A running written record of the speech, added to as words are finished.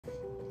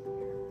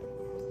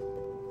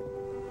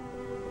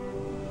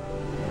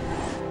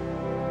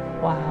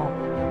Wow.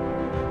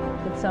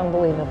 It's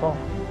unbelievable.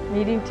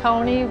 Meeting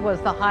Tony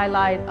was the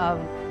highlight of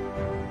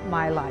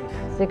my life.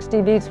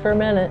 60 beats per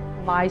minute.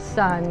 My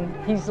son,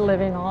 he's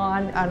living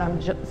on, and I'm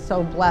just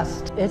so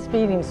blessed. It's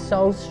beating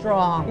so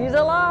strong. He's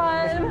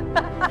alive!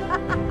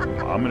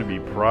 I'm going to be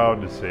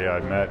proud to say I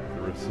met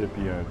the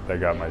recipient that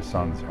got my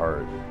son's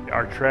heart.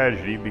 Our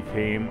tragedy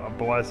became a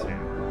blessing.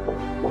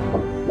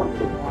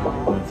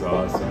 That's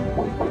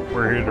awesome.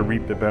 We're here to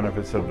reap the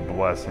benefits of the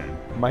blessing.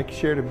 Mike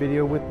shared a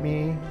video with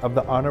me of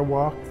the honor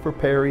walk for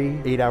Perri.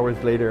 8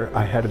 hours later,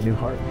 I had a new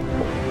heart.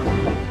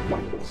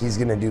 He's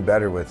gonna do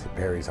better with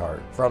Perri's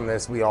heart. From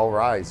this, we all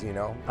rise, you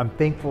know? I'm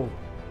thankful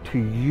to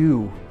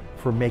you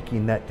for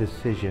making that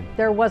decision.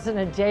 There wasn't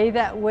a day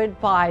that went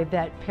by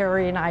that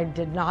Perri and I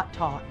did not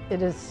talk.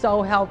 It is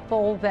so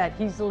helpful that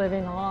he's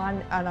living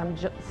on, and I'm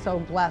just so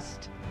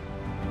blessed.